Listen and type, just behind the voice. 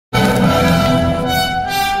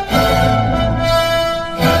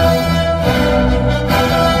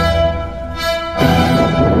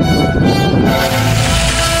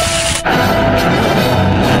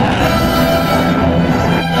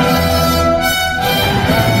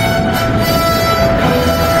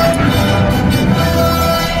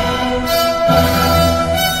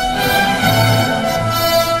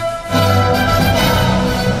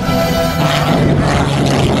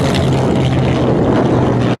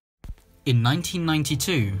In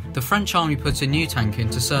 1992, the French army put a new tank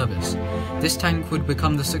into service. This tank would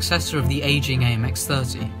become the successor of the aging AMX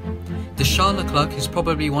 30. The Char Leclerc is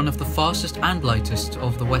probably one of the fastest and lightest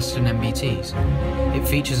of the Western MBTs. It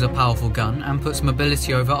features a powerful gun and puts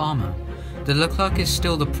mobility over armour. The Leclerc is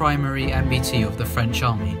still the primary MBT of the French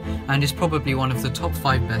army, and is probably one of the top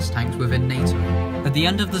 5 best tanks within NATO. At the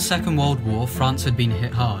end of the Second World War, France had been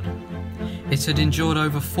hit hard. It had endured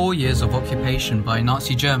over 4 years of occupation by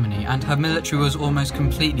Nazi Germany, and her military was almost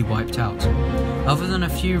completely wiped out. Other than a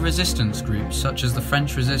few resistance groups, such as the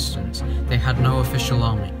French Resistance, they had no official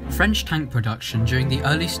army. French tank production during the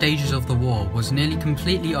early stages of the war was nearly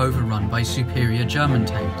completely overrun by superior German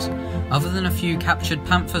tanks. Other than a few captured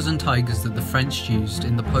Panthers and Tigers that the French used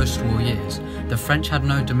in the post-war years, the French had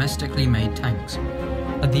no domestically made tanks.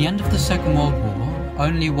 At the end of the Second World War,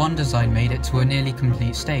 only one design made it to a nearly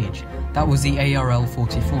complete stage. That was the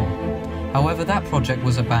ARL-44. However, that project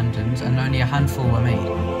was abandoned and only a handful were made.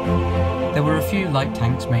 There were a few light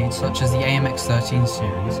tanks made, such as the AMX 13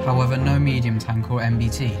 series, however no medium tank or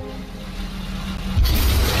MBT.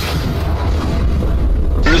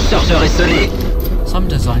 Le chargeur est sonné. Some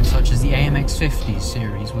designs such as the AMX 50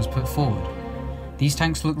 series was put forward. These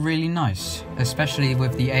tanks look really nice, especially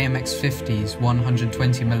with the AMX 50's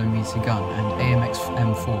 120mm gun and AMX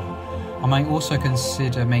M4. I might also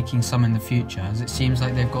consider making some in the future, as it seems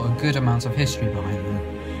like they've got a good amount of history behind them,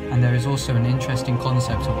 and there is also an interesting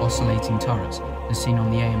concept of oscillating turrets, as seen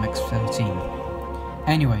on the AMX 13.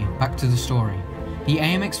 Anyway, back to the story. The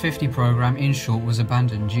AMX 50 program in short was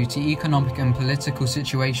abandoned due to economic and political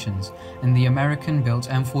situations, and the American-built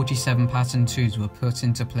M47 Pattern 2s were put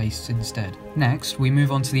into place instead. Next, we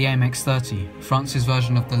move on to the AMX 30, France's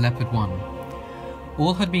version of the Leopard 1.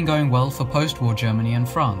 All had been going well for post-war Germany and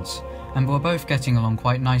France, and were both getting along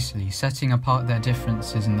quite nicely, setting apart their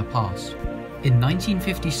differences in the past. In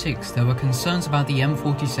 1956, there were concerns about the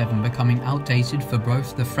M47 becoming outdated for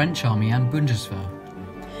both the French army and Bundeswehr.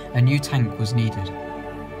 A new tank was needed.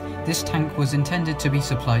 This tank was intended to be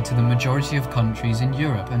supplied to the majority of countries in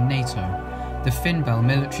Europe and NATO. The Finbel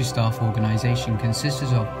military staff organisation consisted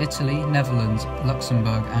of Italy, Netherlands,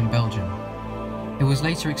 Luxembourg and Belgium. It was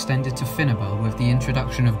later extended to Finabel with the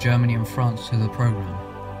introduction of Germany and France to the programme.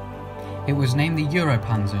 It was named the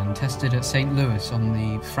Europanzer and tested at St. Louis on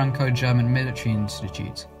the Franco-German Military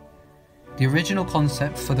Institute. The original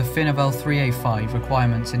concept for the Finabel 3A5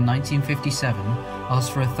 requirements in 1957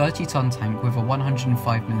 asked for a 30-ton tank with a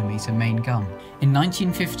 105mm main gun. In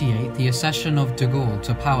 1958, the accession of de Gaulle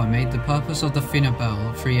to power made the purpose of the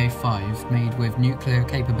Finabel 3A5 made with nuclear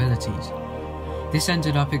capabilities. This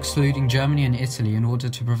ended up excluding Germany and Italy in order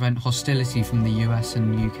to prevent hostility from the US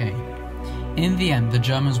and UK. In the end, the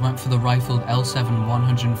Germans went for the rifled L7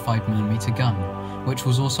 105mm gun, which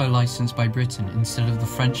was also licensed by Britain instead of the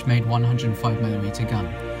French-made 105mm gun.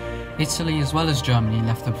 Italy as well as Germany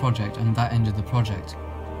left the project, and that ended the project.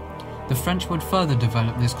 The French would further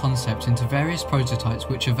develop this concept into various prototypes,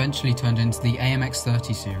 which eventually turned into the AMX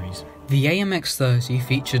 30 series. The AMX 30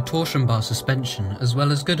 featured torsion bar suspension as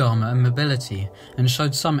well as good armour and mobility, and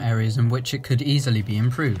showed some areas in which it could easily be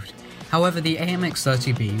improved. However, the AMX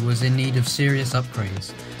 30B was in need of serious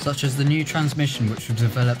upgrades, such as the new transmission which was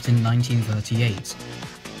developed in 1938.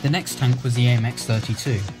 The next tank was the AMX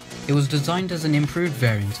 32. It was designed as an improved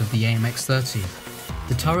variant of the AMX 30.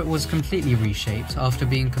 The turret was completely reshaped after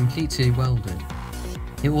being completely welded.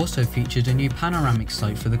 It also featured a new panoramic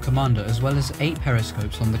sight for the commander as well as 8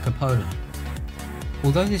 periscopes on the cupola.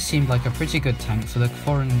 Although this seemed like a pretty good tank for the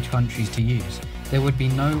foreign countries to use, there would be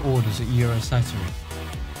no orders at Eurosatory.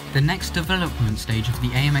 The next development stage of the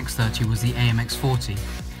AMX 30 was the AMX 40.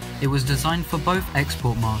 It was designed for both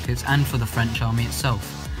export markets and for the French army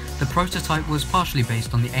itself. The prototype was partially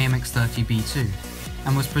based on the AMX 30B2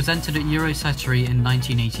 and was presented at Eurosatory in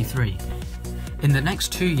 1983. In the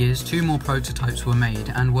next 2 years, 2 more prototypes were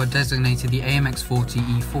made and were designated the AMX 40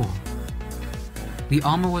 E4. The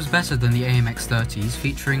armour was better than the AMX 30's,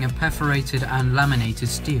 featuring a perforated and laminated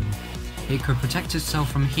steel. It could protect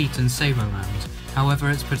itself from heat and saber rounds. However,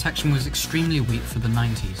 its protection was extremely weak for the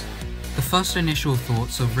 90s. The first initial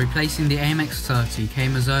thoughts of replacing the AMX 30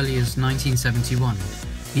 came as early as 1971.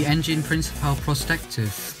 The Engine Principal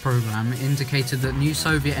Prospective program indicated that new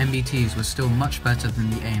Soviet MBTs were still much better than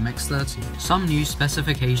the AMX 30. Some new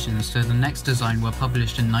specifications to the next design were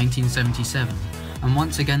published in 1977, and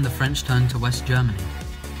once again the French turned to West Germany.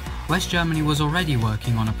 West Germany was already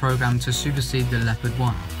working on a program to supersede the Leopard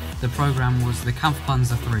 1. The program was the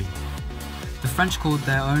Kampfpanzer III. The French called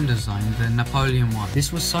their own design the Napoleon I.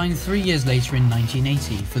 This was signed 3 years later in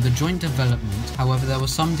 1980 for the joint development. However, there were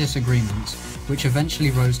some disagreements, which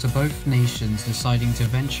eventually rose to both nations deciding to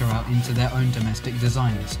venture out into their own domestic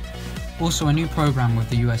designs. Also, a new program with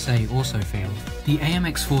the USA also failed. The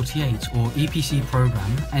AMX 48 or EPC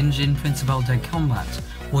program, Engine Principal de Combat,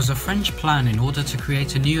 was a French plan in order to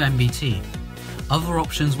create a new MBT. Other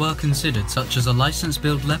options were considered, such as a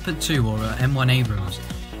license-built Leopard 2 or a M1 Abrams.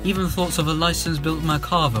 Even thoughts of a license-built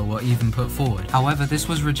Merkava were even put forward. However, this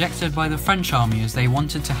was rejected by the French army as they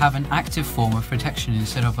wanted to have an active form of protection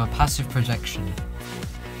instead of a passive protection.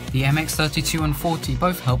 The MX-32 and 40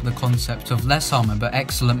 both helped the concept of less armour but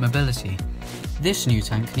excellent mobility. This new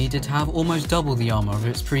tank needed to have almost double the armour of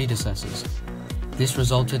its predecessors. This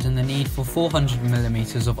resulted in the need for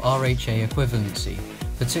 400mm of RHA equivalency,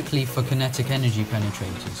 particularly for kinetic energy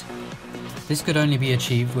penetrators. This could only be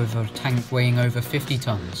achieved with a tank weighing over 50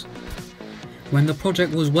 tons. When the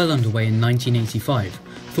project was well underway in 1985,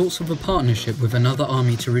 thoughts of a partnership with another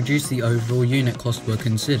army to reduce the overall unit cost were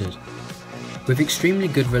considered. With extremely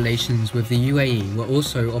good relations with the UAE, where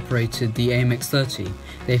also operated the AMX-30,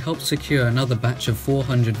 they helped secure another batch of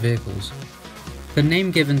 400 vehicles. The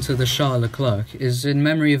name given to the Char Leclerc is in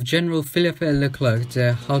memory of General Philippe Leclerc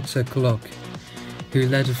de Haute-Cloque, who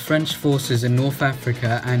led French forces in North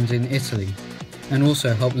Africa and in Italy, and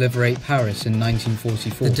also helped liberate Paris in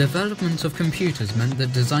 1944. The development of computers meant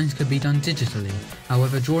that designs could be done digitally,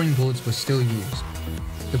 however drawing boards were still used.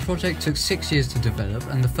 The project took 6 years to develop,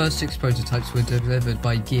 and the first 6 prototypes were delivered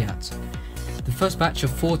by Giat. The first batch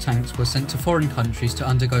of 4 tanks were sent to foreign countries to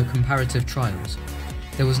undergo comparative trials.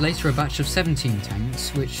 There was later a batch of 17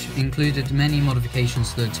 tanks, which included many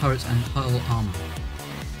modifications to the turret and hull armour.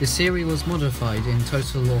 The series was modified in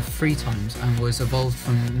total of 3 times and was evolved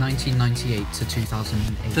from 1998 to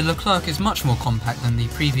 2008. The Leclerc is much more compact than the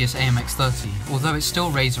previous AMX-30, although it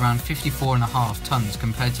still weighs around 54.5 tons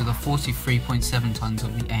compared to the 43.7 tons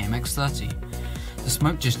of the AMX-30. The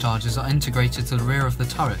smoke discharges are integrated to the rear of the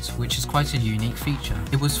turret, which is quite a unique feature.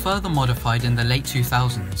 It was further modified in the late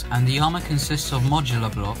 2000s, and the armour consists of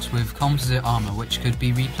modular blocks with composite armour which could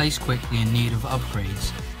be replaced quickly in need of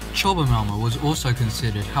upgrades. Char armour was also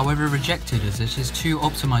considered, however rejected as it is too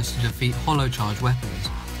optimised to defeat hollow charge weapons,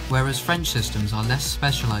 whereas French systems are less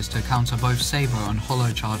specialised to counter both sabre and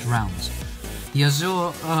hollow charge rounds. The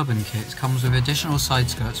Azure Urban Kit comes with additional side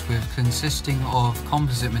skirts consisting of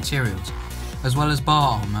composite materials, as well as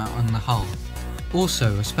bar armour on the hull.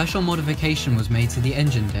 Also, a special modification was made to the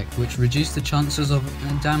engine deck which reduced the chances of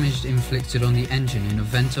damage inflicted on the engine in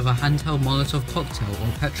event of a handheld Molotov cocktail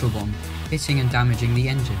or petrol bomb hitting and damaging the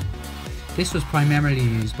engine. This was primarily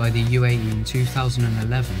used by the UAE in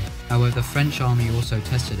 2011, however the French army also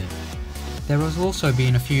tested it. There has also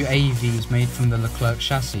been a few AEVs made from the Leclerc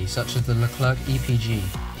chassis, such as the Leclerc EPG,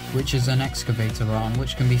 which is an excavator arm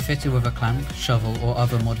which can be fitted with a clamp, shovel or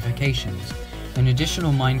other modifications. An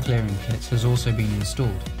additional mine clearing kit has also been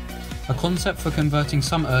installed. A concept for converting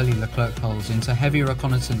some early Leclerc hulls into heavy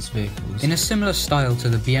reconnaissance vehicles in a similar style to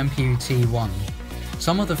the BMP-T1.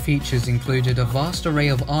 Some of the features included a vast array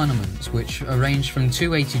of armaments which ranged from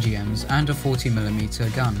 280 GMs and a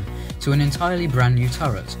 40mm gun to an entirely brand new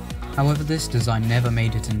turret. However, this design never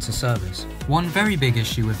made it into service. One very big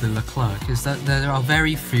issue with the Leclerc is that there are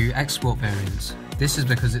very few export variants. This is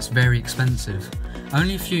because it's very expensive.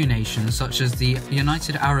 Only few nations, such as the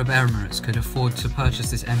United Arab Emirates, could afford to purchase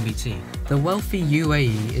this MBT. The wealthy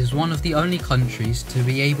UAE is one of the only countries to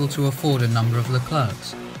be able to afford a number of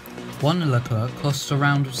Leclercs. One Leclerc costs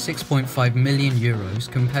around 6.5 million euros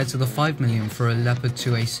compared to the 5 million for a Leopard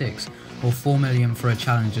 2A6 or 4 million for a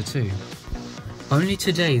Challenger 2. Only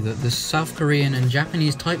today that the South Korean and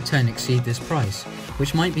Japanese Type 10 exceed this price,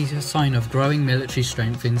 which might be a sign of growing military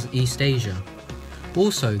strength in East Asia.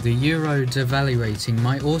 Also, the euro devaluating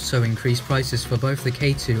might also increase prices for both the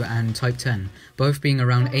K2 and Type 10, both being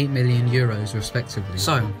around 8 million euros respectively.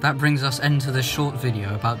 So, that brings us end to this short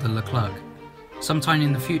video about the Leclerc. Sometime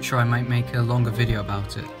in the future I might make a longer video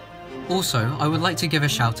about it. Also, I would like to give a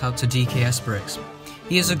shout out to DKS Bricks.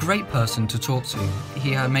 He is a great person to talk to.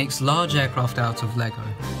 He makes large aircraft out of Lego,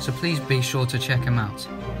 so please be sure to check him out.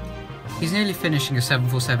 He's nearly finishing a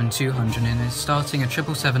 747-200 and is starting a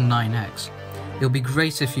 777-9X. It would be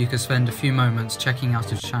great if you could spend a few moments checking out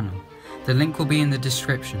his channel. The link will be in the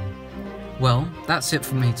description. Well, that's it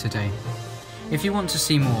for me today. If you want to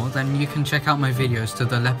see more, then you can check out my videos to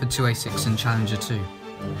the Leopard 2A6 and Challenger 2.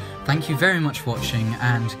 Thank you very much for watching,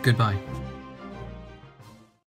 and goodbye.